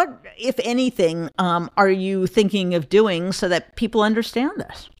 What, if anything, are you thinking of doing so that people understand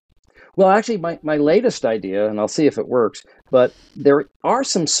this? Well, actually, my latest idea, and I'll see if it works, but there are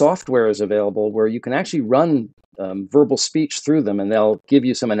some softwares available where you can actually run verbal speech through them, and they'll give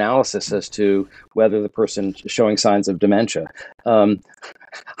you some analysis as to whether the person is showing signs of dementia.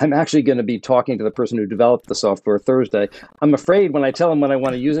 I'm actually going to be talking to the person who developed the software Thursday. I'm afraid when I tell him what I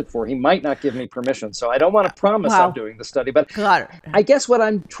want to use it for, he might not give me permission. So I don't want to promise I'm doing the study. But I guess what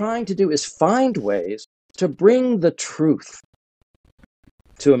I'm trying to do is find ways to bring the truth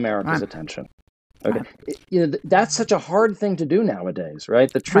to America's attention. Okay, that's such a hard thing to do nowadays,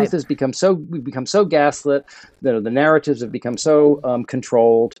 right? The truth has become we've become so gaslit. The narratives have become so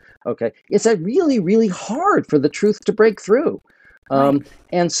controlled. Okay, it's really, really hard for the truth to break through.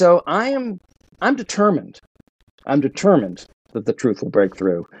 And so I'm determined. I'm determined that the truth will break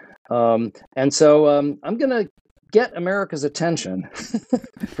through. And so I'm going to get America's attention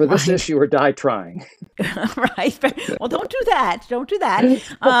for this issue or die trying. Right. Well, don't do that. Don't do that.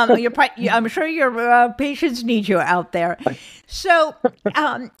 I'm sure your patients need you out there. So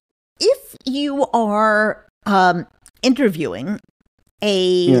if you are interviewing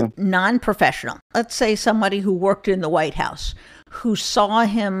a non-professional, let's say somebody who worked in the White House, who saw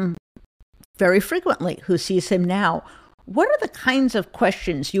him very frequently, who sees him now, what are the kinds of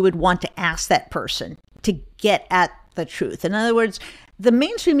questions you would want to ask that person to get at the truth? In other words, the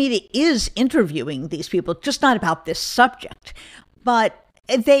mainstream media is interviewing these people, just not about this subject, but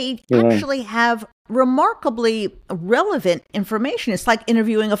they actually have remarkably relevant information. It's like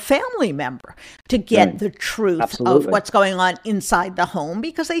interviewing a family member to get the truth of what's going on inside the home,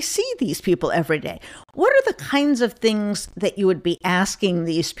 because they see these people every day. What are the kinds of things that you would be asking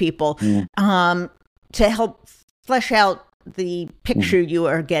these people to help flesh out the picture you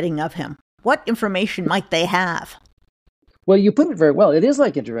are getting of him? What information might they have? Well, you put it very well. It is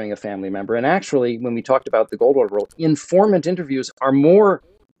like interviewing a family member. And actually, when we talked about the Goldwater Rule, informant interviews are more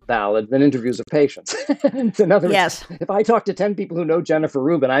valid than interviews of patients. In other words, if I talk to 10 people who know Jennifer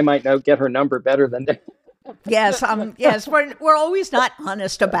Rubin, I might get her number better than them. Yes, we're always not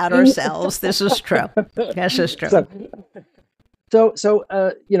honest about ourselves. This is true. This is true.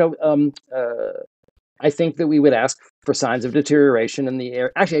 I think that we would ask for signs of deterioration in the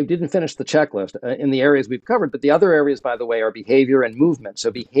area. Actually, I didn't finish the checklist in the areas we've covered, but the other areas, by the way, are behavior and movement.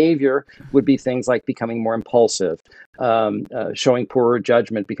 So behavior would be things like becoming more impulsive, showing poorer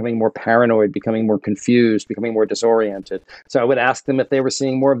judgment, becoming more paranoid, becoming more confused, becoming more disoriented. So I would ask them if they were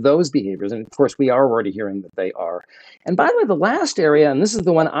seeing more of those behaviors. And of course, we are already hearing that they are. And by the way, the last area, and this is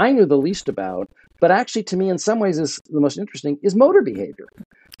the one I knew the least about, but actually to me in some ways is the most interesting, is motor behavior.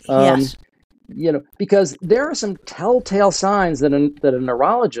 Yes. Because there are some telltale signs that a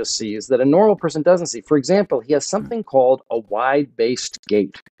neurologist sees that a normal person doesn't see. For example, he has something called a wide-based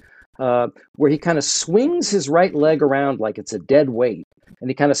gait, where he kind of swings his right leg around like it's a dead weight, and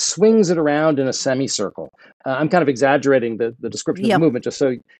he kind of swings it around in a semicircle. I'm kind of exaggerating the description of the movement,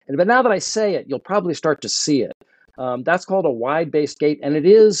 but now that I say it, you'll probably start to see it. That's called a wide-based gait, and it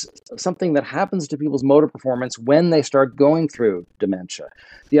is something that happens to people's motor performance when they start going through dementia.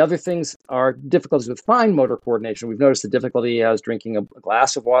 The other things are difficulties with fine motor coordination. We've noticed the difficulty he has drinking a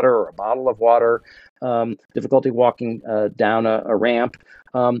glass of water or a bottle of water, difficulty walking down a ramp.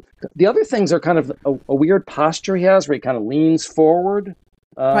 The other things are kind of a weird posture he has where he kind of leans forward.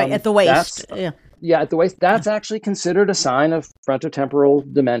 Right, at the waist. Yeah, at the waist. That's actually considered a sign of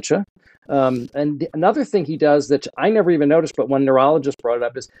frontotemporal dementia. And another thing he does that I never even noticed, but one neurologist brought it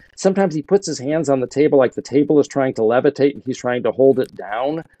up, is sometimes he puts his hands on the table like the table is trying to levitate and he's trying to hold it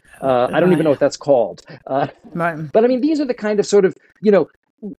down. I don't even know what that's called. But I mean, these are the kind of sort of,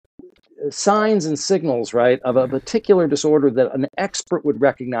 signs and signals, right, of a particular disorder that an expert would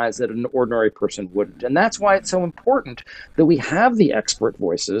recognize that an ordinary person wouldn't. And that's why it's so important that we have the expert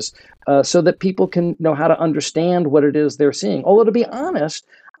voices so that people can know how to understand what it is they're seeing. Although, to be honest,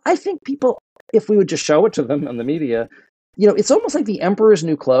 I think people, if we would just show it to them in the media, it's almost like the emperor's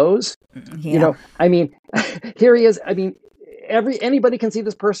new clothes. Yeah. I mean, here he is. I mean, anybody can see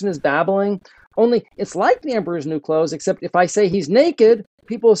this person is babbling. Only it's like the emperor's new clothes, except if I say he's naked,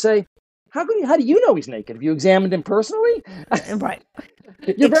 people will say, how do you know he's naked? Have you examined him personally? Right.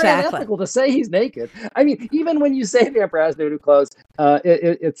 You're very unethical to say he's naked. I mean, even when you say the emperor has new clothes,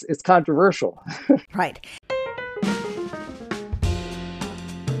 it's controversial. Right.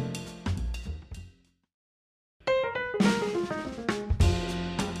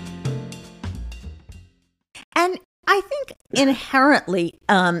 And I think inherently,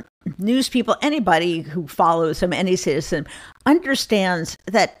 news people, anybody who follows him, any citizen, understands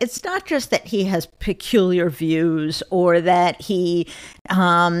that it's not just that he has peculiar views or that he,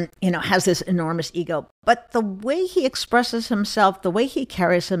 has this enormous ego, but the way he expresses himself, the way he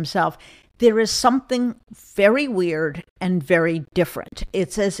carries himself, there is something very weird and very different.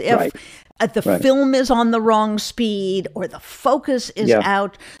 It's as if the film is on the wrong speed or the focus is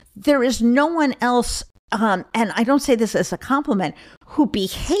out. There is no one else. And I don't say this as a compliment, who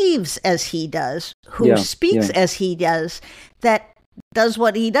behaves as he does, who speaks as he does, that does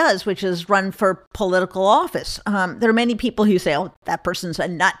what he does, which is run for political office. There are many people who say, oh, that person's a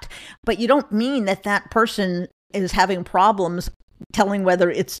nut, but you don't mean that person is having problems telling whether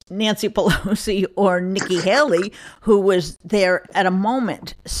it's Nancy Pelosi or Nikki Haley who was there at a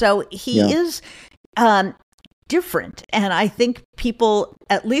moment. So he is different. And I think people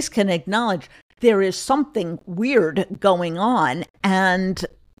at least can acknowledge there is something weird going on, and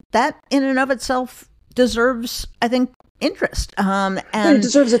that in and of itself deserves, I think, interest. And it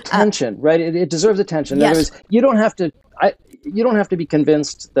deserves attention, right? It deserves attention. Yes. In other words, you don't have to be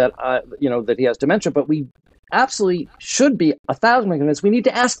convinced that that he has dementia, but we absolutely should be 1,000% convinced. We need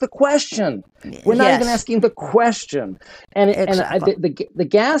to ask the question. We're not even asking the question, and the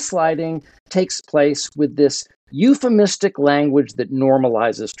gaslighting takes place with this euphemistic language that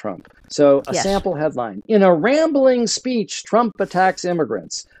normalizes Trump. So a sample headline: in a rambling speech, Trump attacks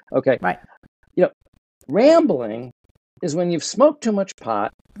immigrants. Okay. Right. Rambling is when you've smoked too much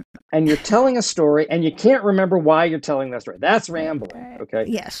pot and you're telling a story and you can't remember why you're telling that story. That's rambling. Okay.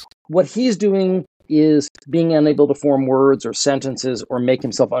 Yes. What he's doing is being unable to form words or sentences or make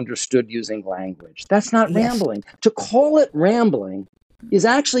himself understood using language. That's not rambling. To call it rambling is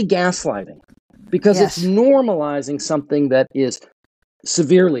actually gaslighting, because it's normalizing something that is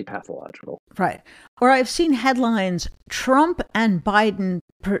severely pathological. Right. Or I've seen headlines, Trump and Biden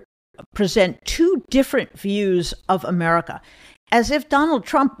present two different views of America, as if Donald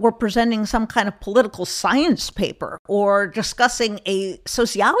Trump were presenting some kind of political science paper or discussing a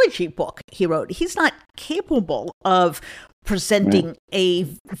sociology book he wrote. He's not capable of presenting a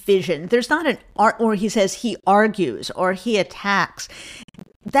vision. There's not an art, or he says he argues or he attacks.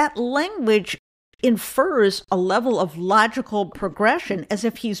 That language infers a level of logical progression, as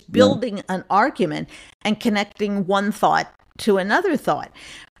if he's building an argument and connecting one thought to another thought.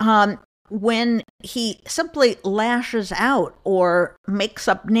 When he simply lashes out or makes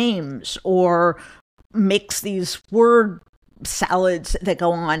up names or makes these word salads that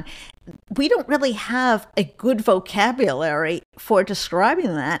go on, we don't really have a good vocabulary for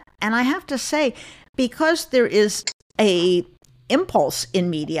describing that. And I have to say, because there is a impulse in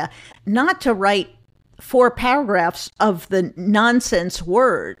media not to write 4 paragraphs of the nonsense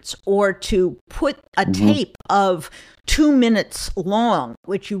words or to put a tape of 2 minutes long,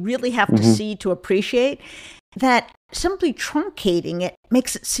 which you really have to see to appreciate, that simply truncating it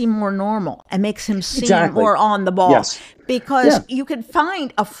makes it seem more normal and makes him seem more on the ball. Because you can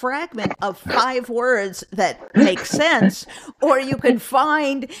find a fragment of 5 words that make sense, or you can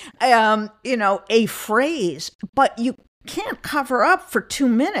find, a phrase, but you can't cover up for 2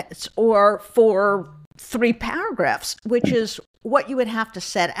 minutes or for 3 paragraphs, which is what you would have to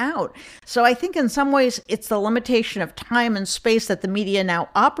set out. So I think in some ways it's the limitation of time and space that the media now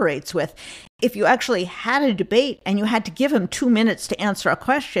operates with. If you actually had a debate and you had to give him 2 minutes to answer a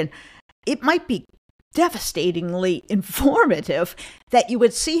question, it might be devastatingly informative that you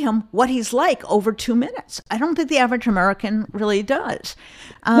would see him what he's like over 2 minutes. I don't think the average American really does.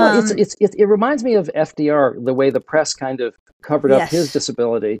 No, it reminds me of FDR, the way the press kind of covered up his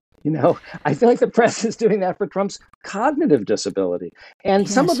disability. I feel like the press is doing that for Trump's cognitive disability. And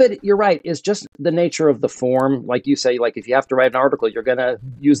some of it, you're right, is just the nature of the form. Like you say, like if you have to write an article, you're going to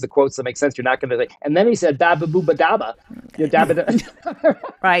use the quotes that make sense. You're not going to say, and then he said, dabba booba dabba.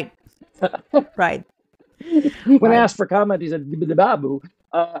 Right. Right. When asked for comment, he said, babu.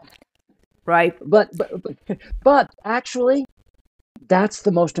 Right. But actually, that's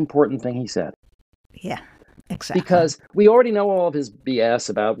the most important thing he said. Yeah. Exactly. Because we already know all of his BS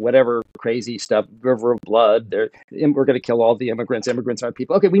about whatever crazy stuff, river of blood. We're going to kill all the immigrants. Immigrants aren't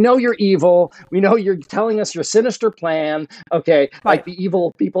people. Okay, we know you're evil. We know you're telling us your sinister plan. Okay, like the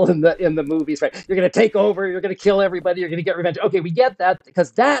evil people in the movies, right? You're going to take over. You're going to kill everybody. You're going to get revenge. Okay, we get that because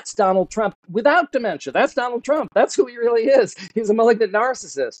that's Donald Trump without dementia. That's Donald Trump. That's who he really is. He's a malignant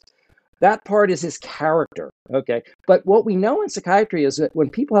narcissist. That part is his character. Okay, but what we know in psychiatry is that when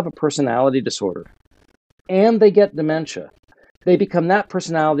people have a personality disorder, and they get dementia, they become that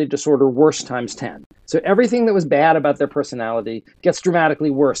personality disorder worse times 10. So everything that was bad about their personality gets dramatically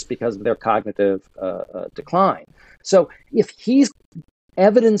worse because of their cognitive decline. So if he's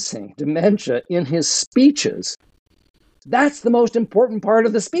evidencing dementia in his speeches, that's the most important part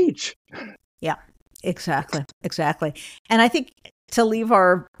of the speech. Yeah, exactly. And I think to leave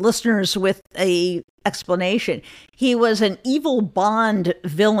our listeners with a explanation, he was an evil Bond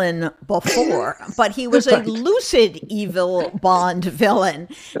villain before, but he was a lucid evil Bond villain.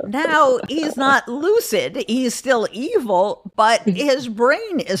 Now he's not lucid. He's still evil, but his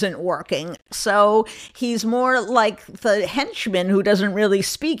brain isn't working. So he's more like the henchman who doesn't really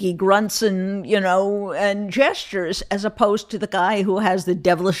speak. He grunts and gestures, as opposed to the guy who has the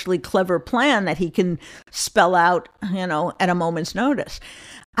devilishly clever plan that he can spell out, at a moment's notice.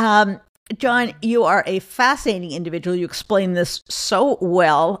 John, you are a fascinating individual. You explain this so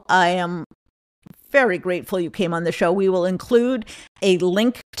well. I am very grateful you came on the show. We will include a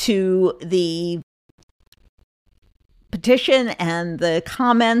link to the petition and the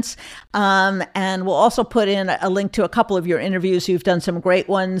comments, and we'll also put in a link to a couple of your interviews. You've done some great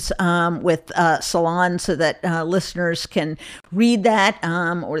ones with Salon, so that listeners can read that,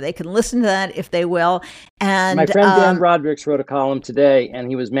 or they can listen to that if they will. And my friend Dan Rodrigues wrote a column today, and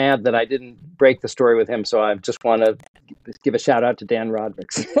he was mad that I didn't break the story with him. So I just want to give a shout out to Dan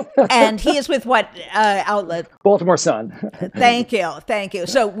Rodrigues. And he is with what outlet? Baltimore Sun. Thank you.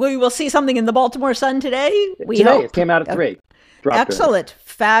 So we will see something in the Baltimore Sun today? It came out at 3. Excellent.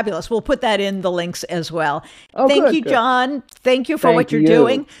 Fabulous. We'll put that in the links as well. Thank you, John. Thank you for what you're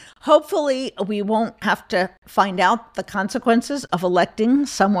doing. Hopefully, we won't have to find out the consequences of electing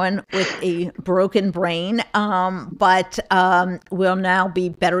someone with a broken brain, but we'll now be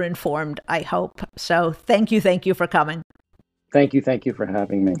better informed, I hope. So thank you for coming. Thank you for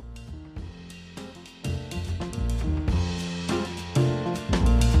having me.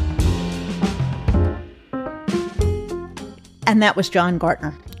 And that was John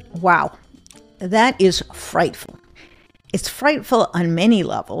Gartner. Wow, that is frightful. It's frightful on many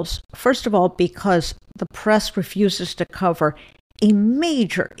levels. First of all, because the press refuses to cover a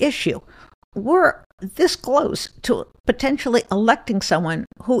major issue. We're this close to potentially electing someone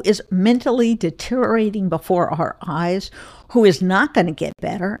who is mentally deteriorating before our eyes, who is not going to get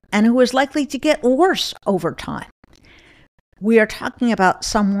better, and who is likely to get worse over time. We are talking about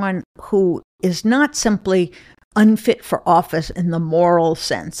someone who is not simply unfit for office in the moral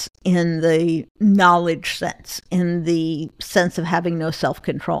sense, in the knowledge sense, in the sense of having no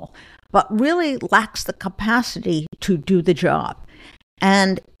self-control, but really lacks the capacity to do the job.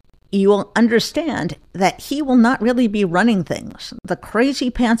 And you will understand that he will not really be running things. The crazy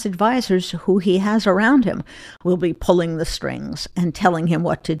pants advisors who he has around him will be pulling the strings and telling him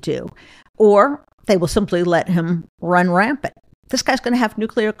what to do, or they will simply let him run rampant. This guy's going to have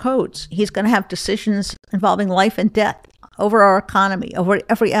nuclear codes. He's going to have decisions involving life and death over our economy, over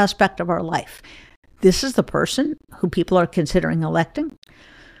every aspect of our life. This is the person who people are considering electing.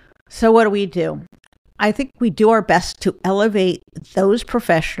 So what do? I think we do our best to elevate those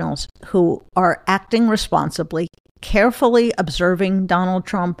professionals who are acting responsibly, carefully observing Donald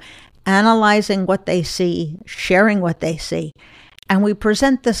Trump, analyzing what they see, sharing what they see, and we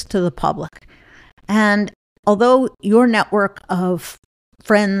present this to the public. And although your network of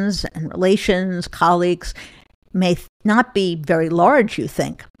friends and relations, colleagues, may not be very large, you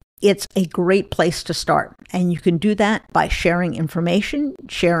think. It's a great place to start. And you can do that by sharing information,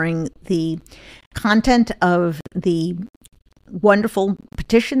 sharing the content of the wonderful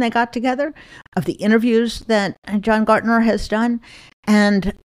petition they got together, of the interviews that John Gartner has done,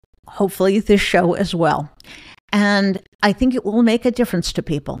 and hopefully this show as well. And I think it will make a difference to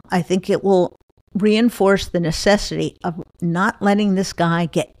people. I think it will reinforce the necessity of not letting this guy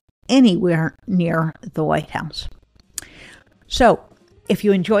get anywhere near the White House. So, if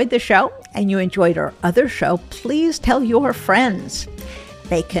you enjoyed the show and you enjoyed our other show, please tell your friends.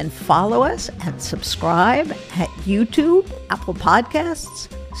 They can follow us and subscribe at YouTube, Apple Podcasts,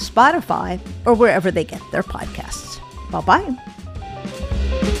 Spotify, or wherever they get their podcasts. Bye-bye.